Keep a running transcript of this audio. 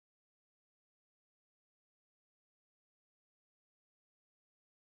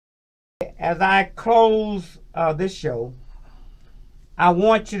as I close this show, I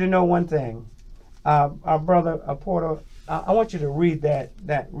want you to know one thing. Our brother Porter, I want you to read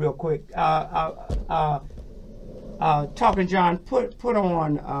that real quick. Talking John, put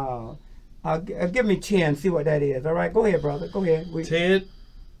on, give me 10, see what that is. All right, go ahead, brother. Go ahead. Ted,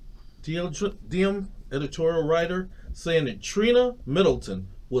 DM editorial writer, saying that Trina Middleton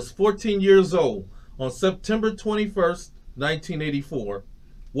was 14 years old on September 21st, 1984,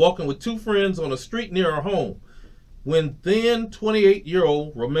 walking with two friends on a street near her home when then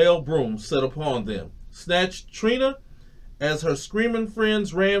 28-year-old Romell Broom set upon them, snatched Trina as her screaming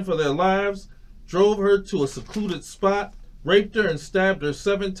friends ran for their lives, drove her to a secluded spot, raped her, and stabbed her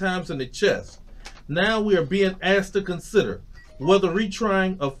 7 times in the chest. Now we are being asked to consider whether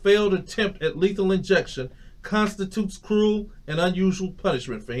retrying a failed attempt at lethal injection constitutes cruel and unusual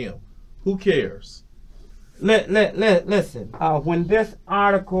punishment for him. Who cares? Listen, when this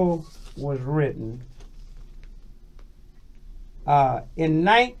article was written, in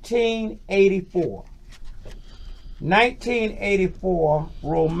 1984,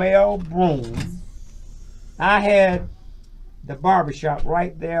 Romell Broom, I had the barbershop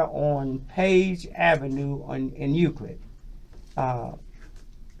right there on Page Avenue in Euclid.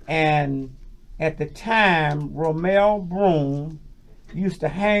 And at the time, Romell Broom used to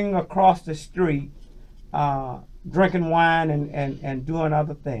hang across the street drinking wine and doing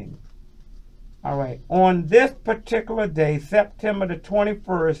other things. All right. On this particular day, September the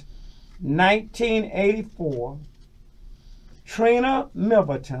 21st, 1984, Trina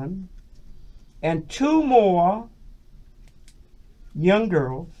Middleton and 2 more young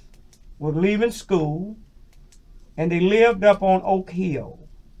girls were leaving school, and they lived up on Oak Hill.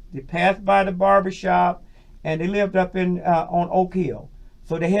 They passed by the barbershop, and they lived up on Oak Hill.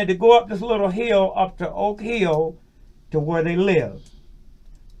 So they had to go up this little hill up to Oak Hill to where they lived.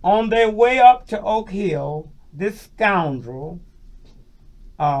 On their way up to Oak Hill, this scoundrel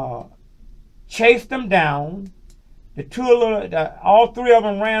chased them down. All 3 of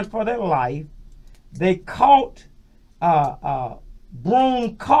them ran for their life. They caught,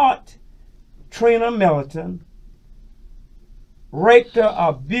 Broom caught Trina Middleton, raped her,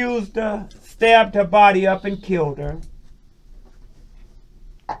 abused her, stabbed her body up and killed her.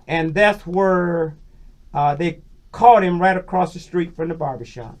 And that's where they caught him right across the street from the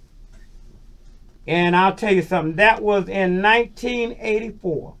barbershop. And I'll tell you something, that was in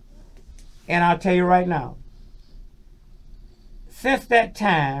 1984. And I'll tell you right now, since that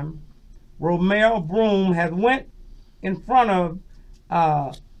time, Romell Broom has went in front of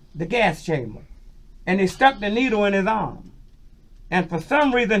the gas chamber, and they stuck the needle in his arm. And for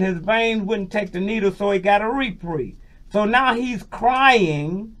some reason, his veins wouldn't take the needle, so he got a reprieve. So now he's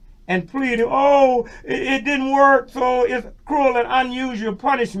crying and pleading, oh, it didn't work, so it's cruel and unusual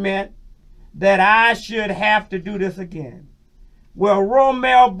punishment that I should have to do this again. Well,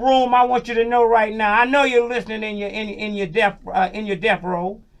 Romell Broom, I want you to know right now, I know you're listening in your death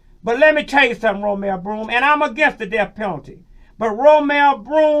row, but let me tell you something, Romell Broom, and I'm against the death penalty. But Romell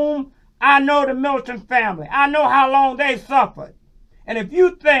Broom, I know the Middleton family. I know how long they suffered. And if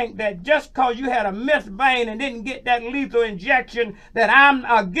you think that just because you had a missed vein and didn't get that lethal injection that I'm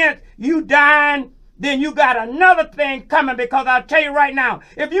against you dying, then you got another thing coming, because I'll tell you right now,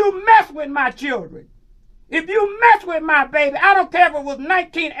 if you mess with my children, if you mess with my baby, I don't care if it was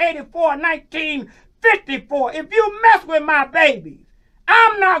 1984 or 1954, if you mess with my babies,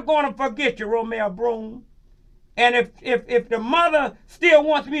 I'm not going to forget you, Romell Broom. And if the mother still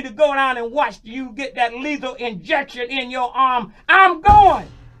wants me to go down and watch you get that lethal injection in your arm, I'm going.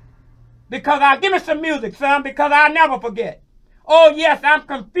 Because give me some music, son, because I'll never forget. Oh, yes, I'm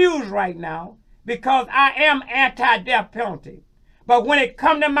confused right now because I am anti-death penalty. But when it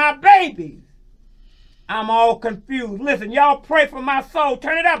comes to my babies, I'm all confused. Listen, y'all pray for my soul.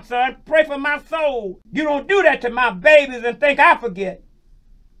 Turn it up, son. Pray for my soul. You don't do that to my babies and think I forget.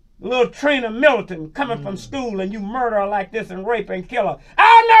 Little Trina Middleton coming from school and you murder her like this and rape and kill her.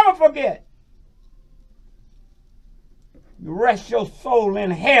 I'll never forget. You rest your soul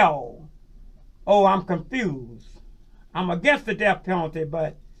in hell. Oh, I'm confused. I'm against the death penalty,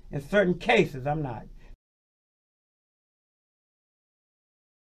 but in certain cases, I'm not.